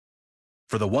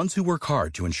For the ones who work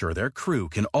hard to ensure their crew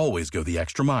can always go the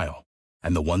extra mile,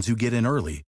 and the ones who get in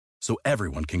early so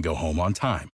everyone can go home on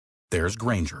time, there's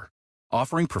Grainger,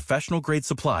 offering professional-grade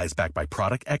supplies backed by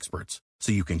product experts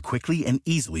so you can quickly and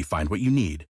easily find what you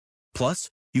need. Plus,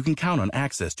 you can count on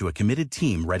access to a committed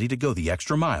team ready to go the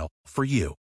extra mile for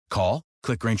you. Call,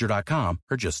 click Grainger.com,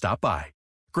 or just stop by.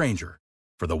 Grainger,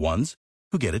 for the ones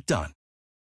who get it done.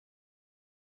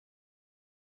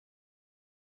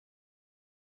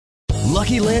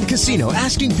 Lucky Land Casino,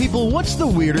 asking people, what's the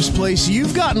weirdest place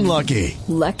you've gotten lucky?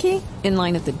 Lucky? In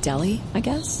line at the deli, I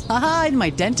guess? Aha, in my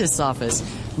dentist's office.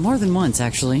 More than once,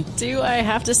 actually. Do I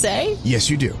have to say? Yes,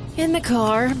 you do. In the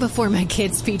car before my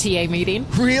kids' PTA meeting.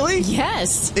 Really?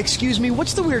 Yes. Excuse me,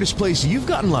 what's the weirdest place you've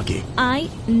gotten lucky? I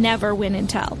never win and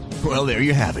tell. Well, there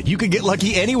you have it. You can get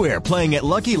lucky anywhere, playing at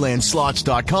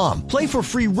LuckyLandSlots.com. Play for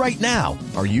free right now.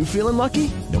 Are you feeling lucky?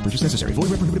 No purchase necessary.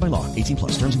 Void where prohibited by law. 18+.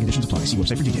 Terms and conditions apply. See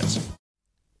website for details.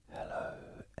 Hello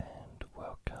and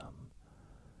welcome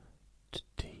to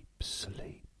Deep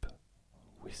Sleep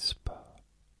Whisper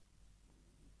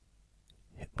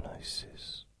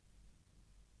Hypnosis.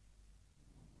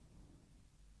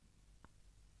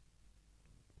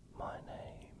 My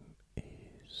name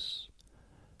is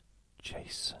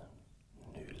Jason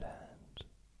Newland.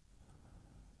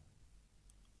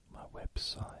 My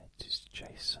website is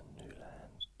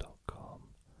jasonnewland.com.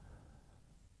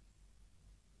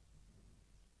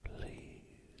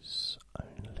 Please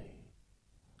only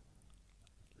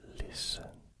listen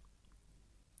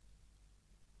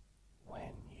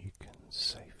when you can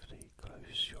safely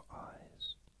close your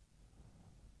eyes.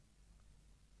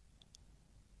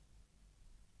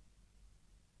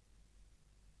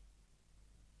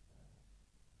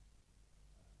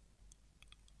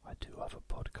 I do other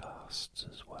podcasts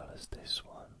as well as this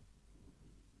one.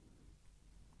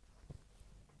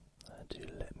 Do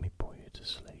Let Me Bore You to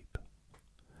Sleep,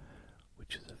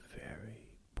 which is a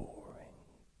very boring,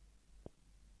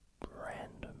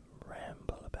 random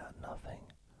ramble about nothing.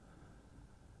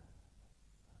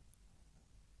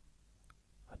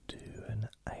 I do an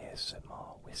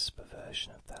ASMR whisper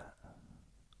version of that.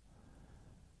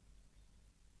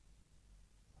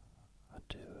 I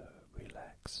do a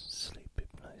relax sleep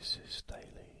hypnosis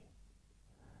daily.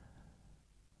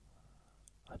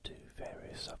 I do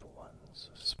various other ones,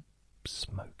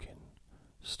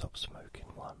 stop smoking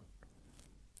one.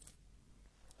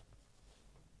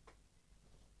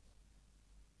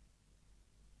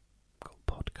 Got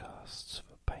podcasts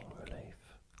for pain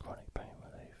relief, chronic pain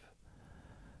relief.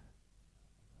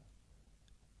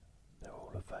 They're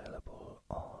all available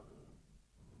on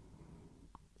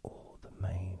all the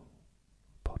main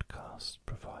podcast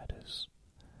providers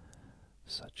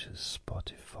such as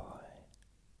Spotify,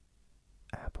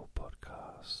 Apple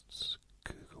Podcasts,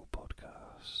 Google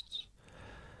Podcasts,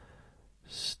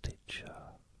 Stitcher,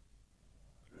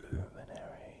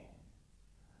 Luminary,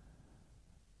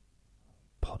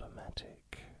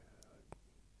 Podomatic,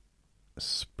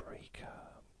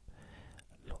 Spreaker,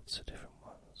 lots of different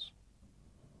ones.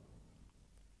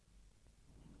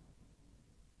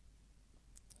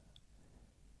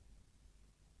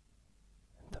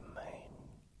 And the main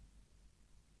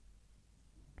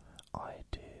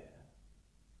idea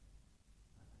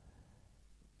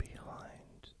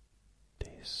behind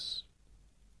this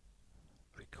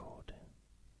recording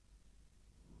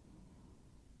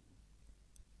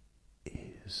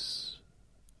is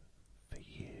for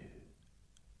you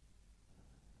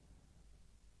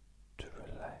to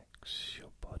relax your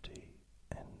body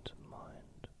and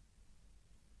mind.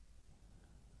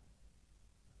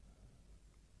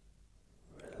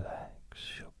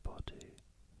 Relax your body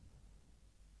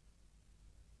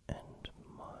and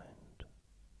mind.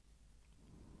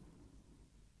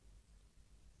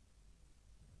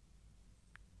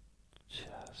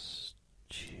 Just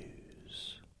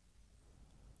choose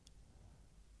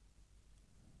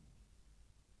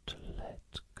to let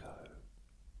go.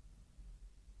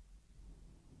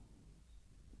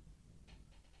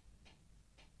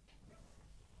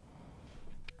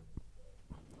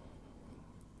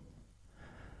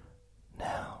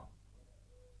 Now,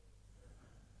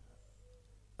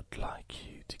 I'd like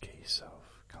you to get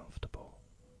yourself comfortable,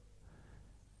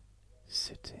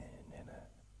 sitting in a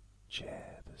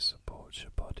chair that supports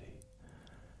your body,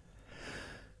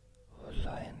 or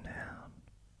lying down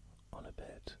on a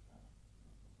bed.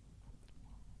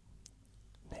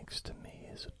 Next to me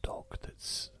is a dog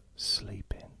that's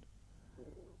sleeping,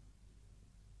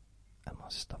 and my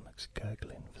stomach's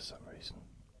gurgling for some reason.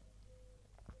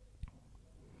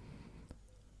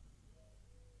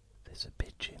 There's a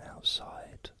pigeon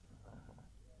outside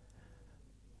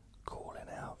calling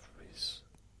out for his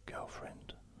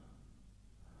girlfriend.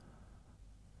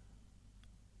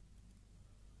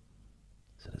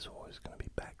 So there's always going to be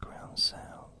background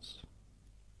sounds.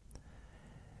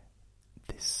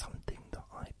 There's something that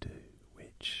I do,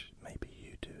 which maybe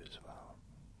you do as well,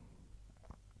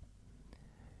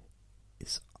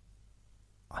 is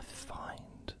I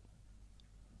find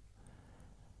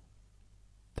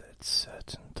that at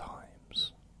certain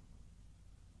times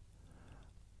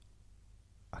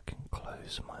I can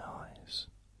close my eyes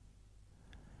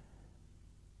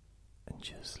and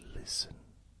just listen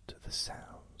to the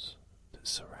sounds that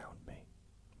surround me.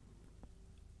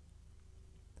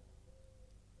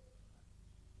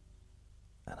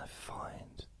 And I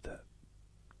find that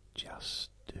just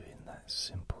doing that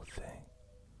simple thing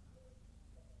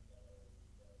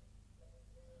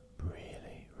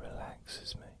really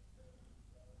relaxes me,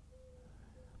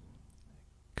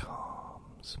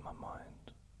 calms my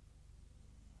mind,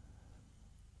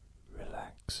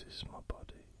 relaxes my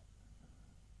body.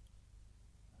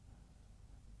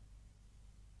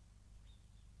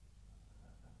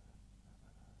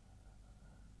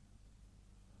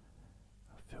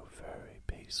 I feel very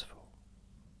peaceful.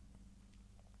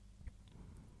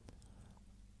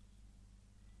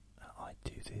 I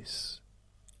do this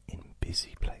in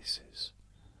busy places.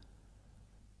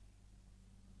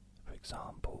 For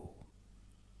example,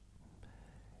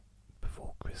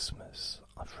 before Christmas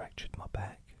I fractured my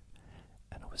back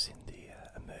and I was in the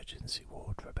emergency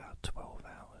ward for about 12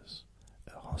 hours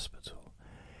at hospital,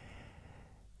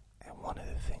 and one of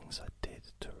the things I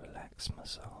did to relax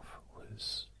myself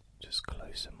was just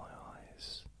closing my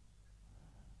eyes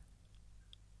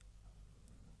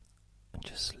and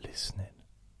just listening.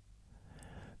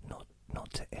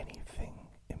 Not to anything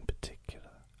in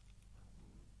particular,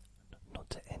 not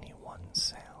to any one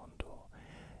sound or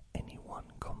any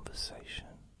one conversation,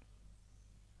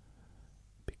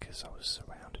 because I was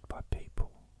surrounded by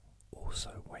people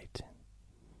also waiting.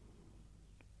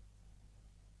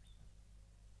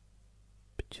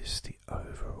 But just the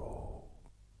overall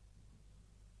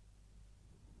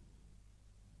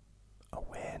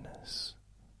awareness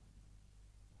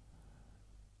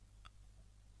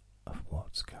of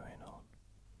what's going on,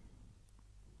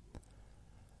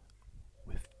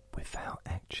 without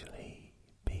actually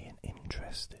being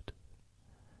interested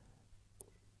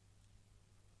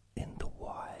in the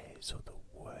whys or the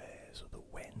wheres or the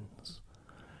whens,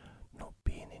 not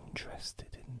being interested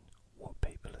in what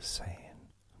people are saying,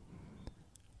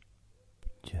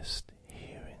 just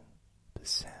hearing the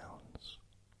sounds.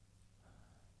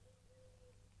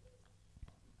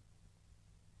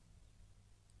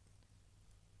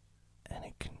 And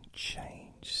it can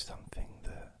change something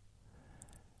that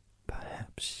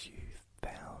perhaps you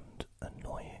found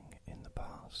annoying in the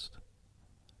past,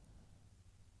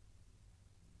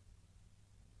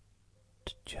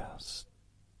 to just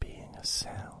being a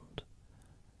sound,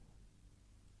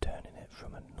 turning it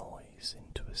from a noise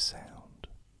into a sound.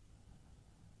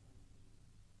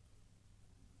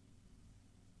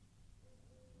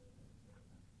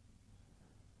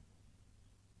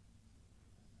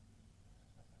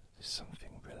 There's something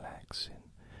relaxing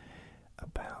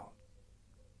about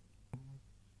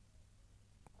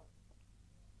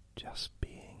just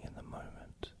being in the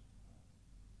moment,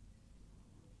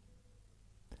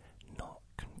 not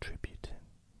contributing,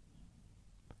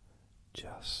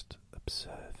 just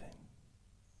observing,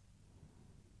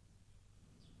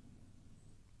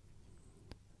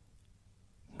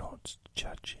 not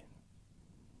judging,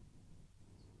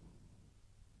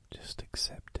 just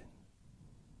accepting.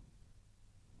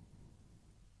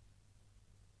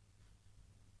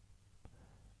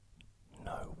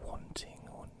 No wanting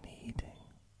or needing.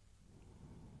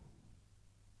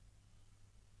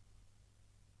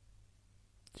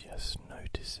 Just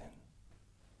noticing.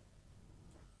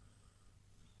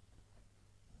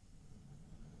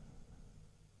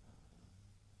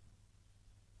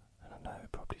 And I know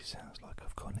it probably sounds like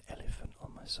I've got an elephant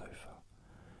on my sofa,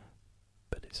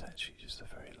 but it's actually just a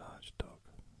very large dog.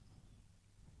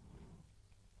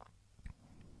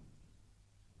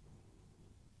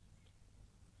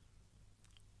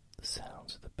 The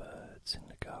sounds of the birds in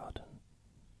the garden,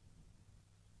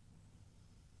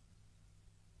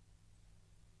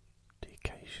 the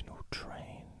occasional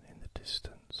train in the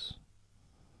distance,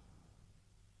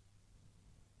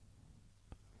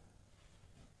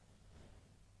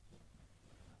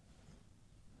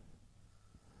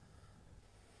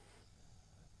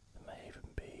 there may even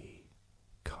be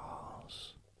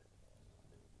cars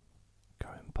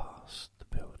going past the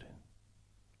building.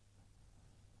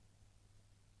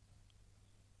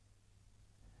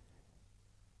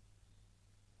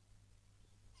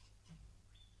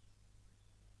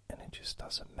 It just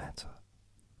doesn't matter,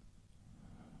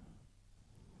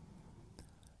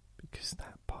 because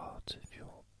that part of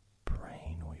your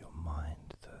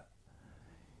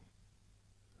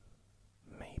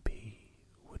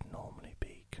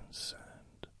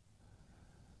concerned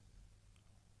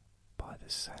by the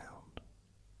sound,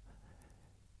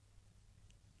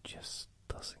 just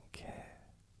doesn't care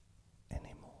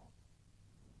anymore,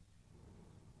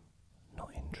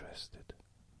 not interested.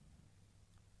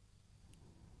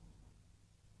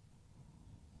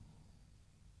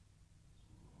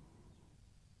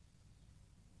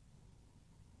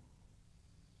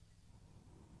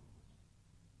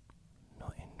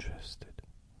 Not interested.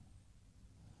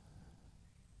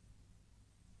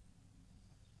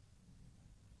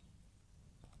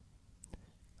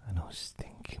 And I was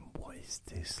thinking, what is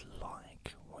this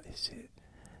like? What is it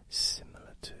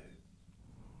similar to?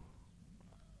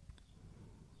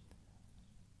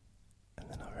 And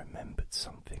then I remembered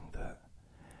something that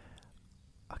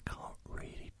I can't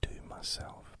really do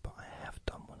myself, but I have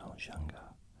done when I was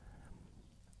younger.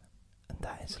 And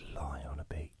that is lie on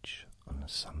a beach on a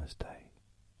summer's day.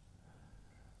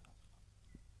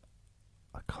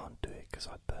 I can't do it because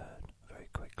I burn very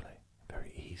quickly,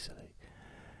 very easily.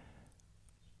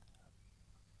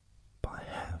 But I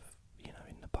have, in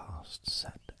the past,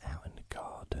 sat out in the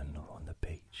garden or on the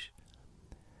beach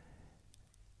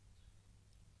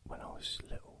when I was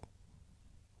little.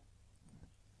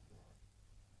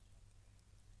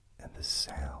 And the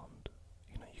sound,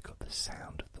 you got the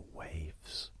sound of the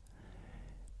waves.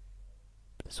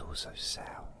 But there's also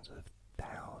sounds of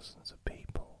thousands of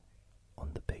people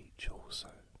on the beach also.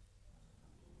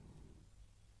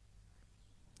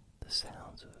 The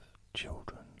sounds of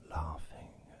children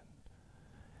laughing,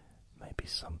 and maybe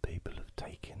some people have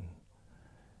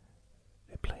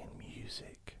they're playing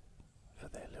music for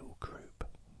their little group.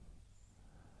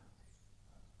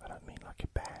 I don't mean like a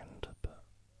band, but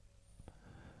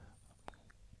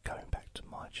going back to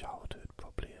my childhood,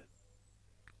 probably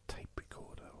a tape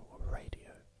recorder or a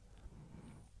radio.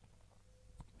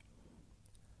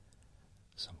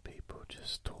 Some people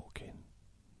just talking,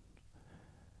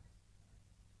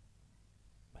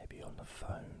 maybe on the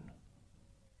phone.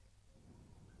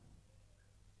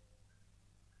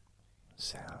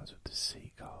 Sounds of the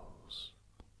seagulls.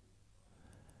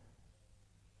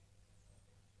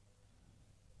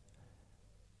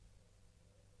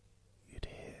 You'd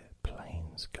hear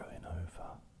planes going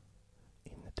over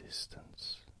in the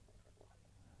distance.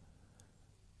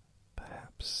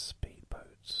 Perhaps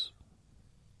speedboats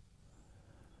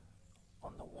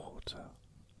on the water.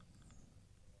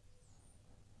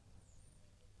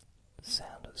 The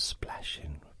sound of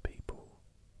splashing of people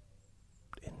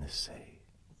in the sea,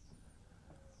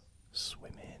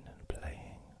 swimming and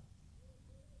playing.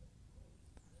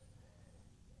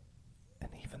 And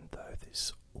even though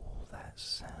there's all that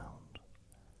sound,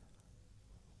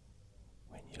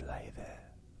 when you lay there,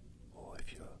 or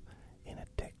if you're in a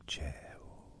deck chair,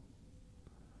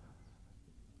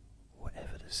 or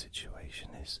whatever the situation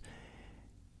is,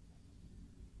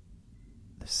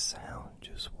 the sound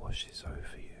just washes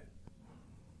over you.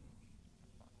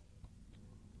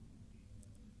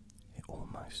 It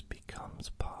almost becomes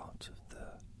part of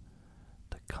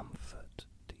the comfort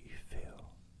that you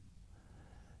feel,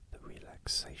 the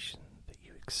relaxation that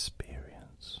you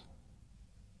experience,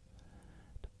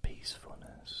 the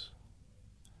peacefulness,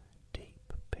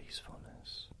 deep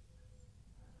peacefulness,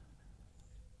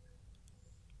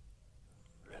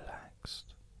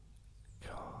 relaxed,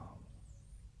 calm,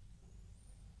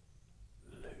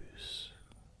 loose,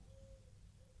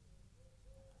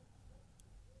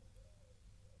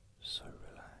 so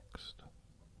relaxed.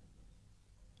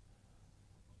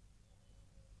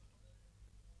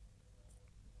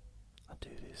 I do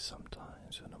this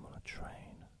sometimes when I'm on a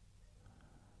train.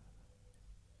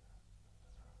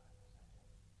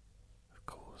 Of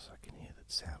course, I can hear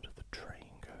the sound of the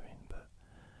train going, but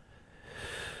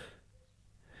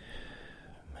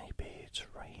maybe it's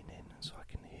raining, so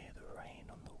I can hear the rain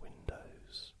on the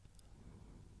windows.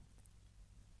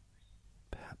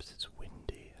 Perhaps it's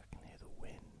windy, I can hear the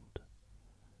wind.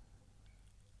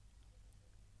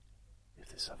 If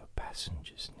there's other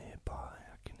passengers nearby,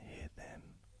 I can hear them.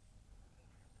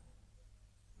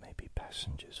 Maybe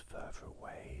passengers further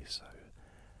away, so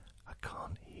I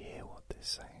can't hear what they're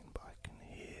saying, but I can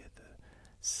hear the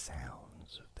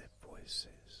sounds of their voices.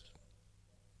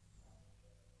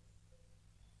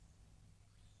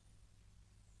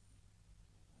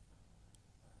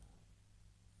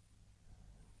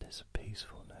 There's a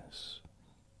peacefulness,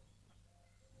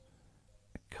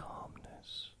 a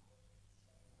calmness.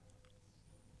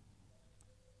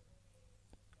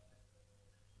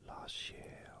 Last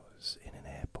year I was in an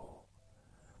airport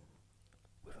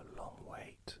with a long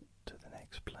wait to the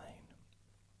next plane.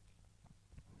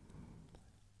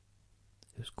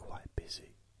 It was quite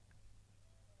busy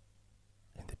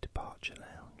in the departure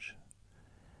lounge,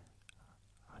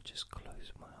 I just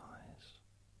closed my eyes,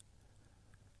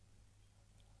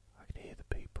 I could hear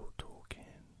the people talking,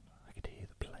 I could hear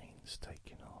the planes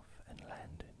taking off and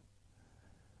landing,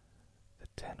 the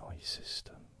tannoy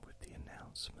system with the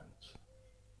announcements,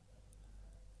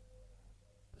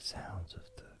 the sounds of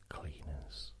the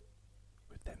cleaners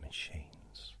with their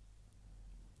machines,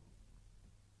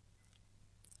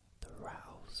 the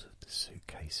rattles of the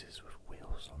suitcases with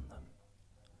wheels on them,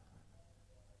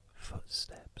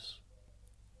 footsteps.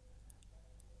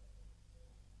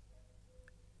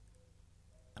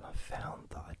 And I found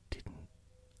that I didn't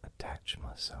attach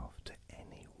myself to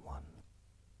any one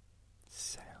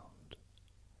sound.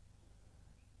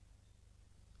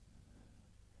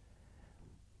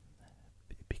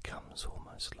 It becomes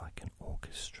almost like an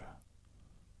orchestra.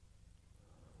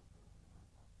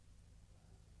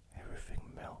 Everything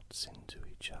melts into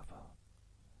each other.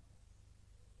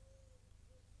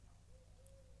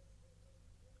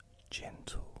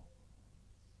 Gentle,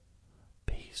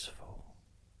 peaceful,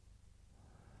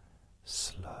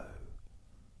 slow,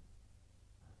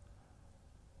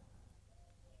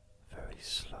 very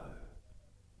slow.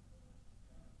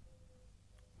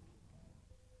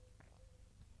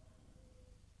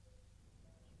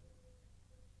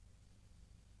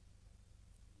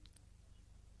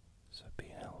 So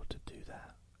being able to do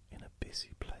that in a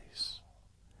busy place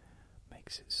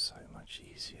makes it so much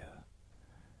easier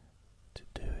to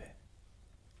do it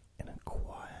in a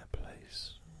quiet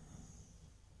place.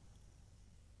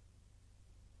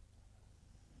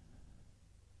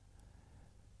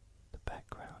 The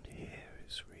background here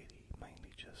is really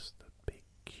mainly just the big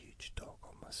huge dog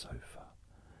on my sofa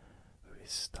with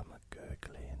his stomach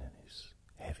gurgling and his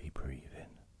heavy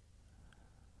breathing.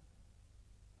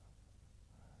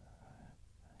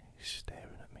 He's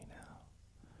staring at me now,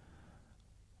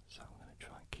 so I'm going to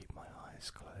try and keep my eyes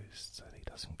closed so that he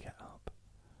doesn't get up.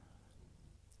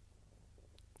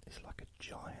 It's like a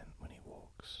giant when he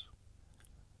walks.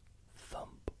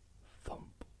 Thump,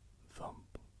 thump,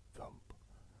 thump, thump,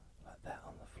 like that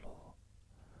on the floor.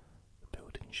 The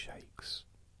building shakes.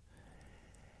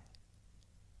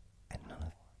 And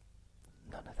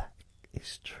none of that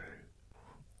is true,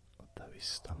 although his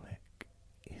stomach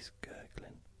is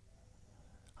gurgling.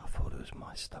 I thought it was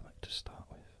my stomach to start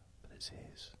with, but it's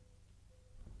his.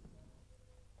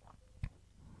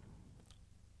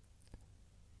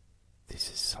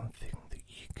 This is something that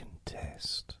you can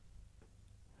test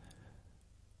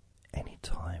any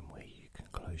time where you can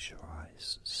close your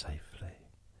eyes safely,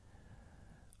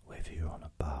 whether you're on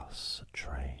a bus, a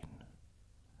train,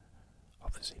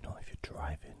 obviously not if you're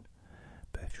driving,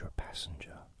 but if you're a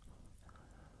passenger,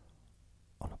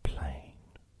 on a plane,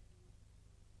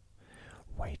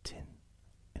 waiting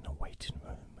in a waiting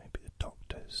room, maybe the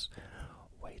doctor's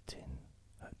waiting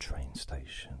at a train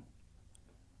station,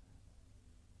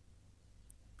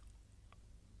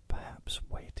 perhaps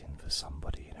waiting for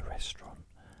somebody in a restaurant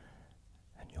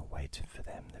and you're waiting for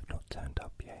them, they've not turned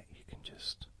up yet. You can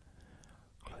just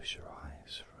close your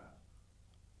eyes for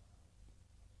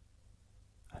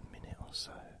a minute or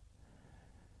so,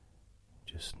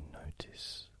 just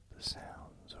notice the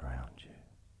sounds around you.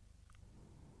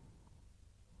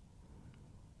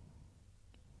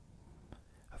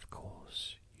 Of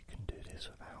course, you can do this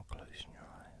without closing your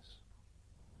eyes.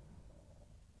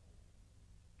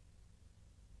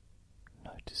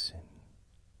 Noticing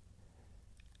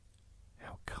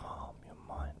how calm your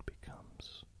mind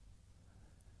becomes,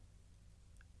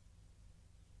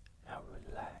 how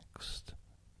relaxed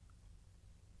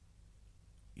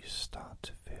you start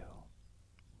to feel,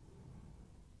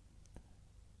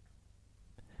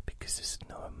 because there's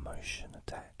no emotion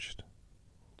attached,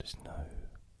 there's no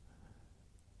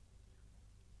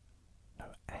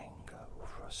anger or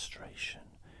frustration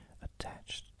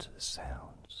attached to the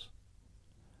sounds.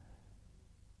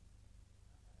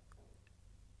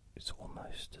 It's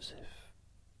almost as if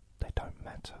they don't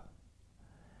matter,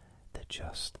 they're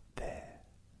just there,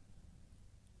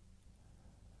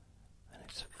 and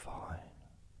it's fine.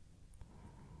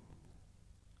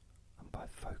 And by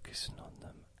focusing on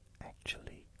them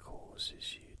actually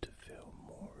causes you to feel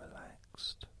more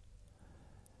relaxed.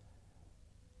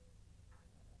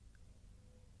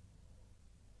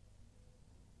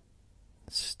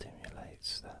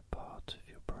 Stimulates that part of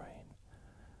your brain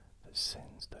that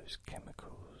sends those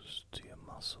chemicals to your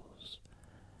muscles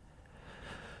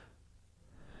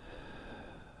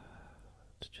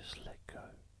to just let go.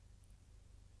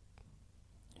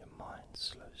 Your mind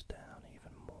slows down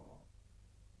even more,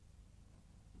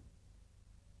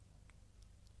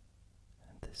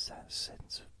 and there's that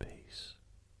sense of peace.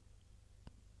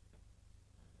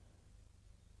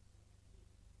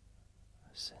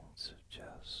 A sense of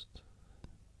just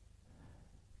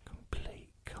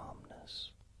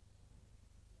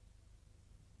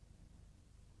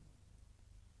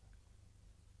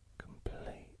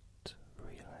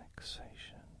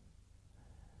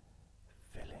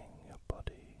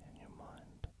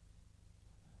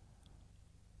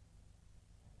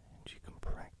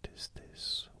use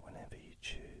this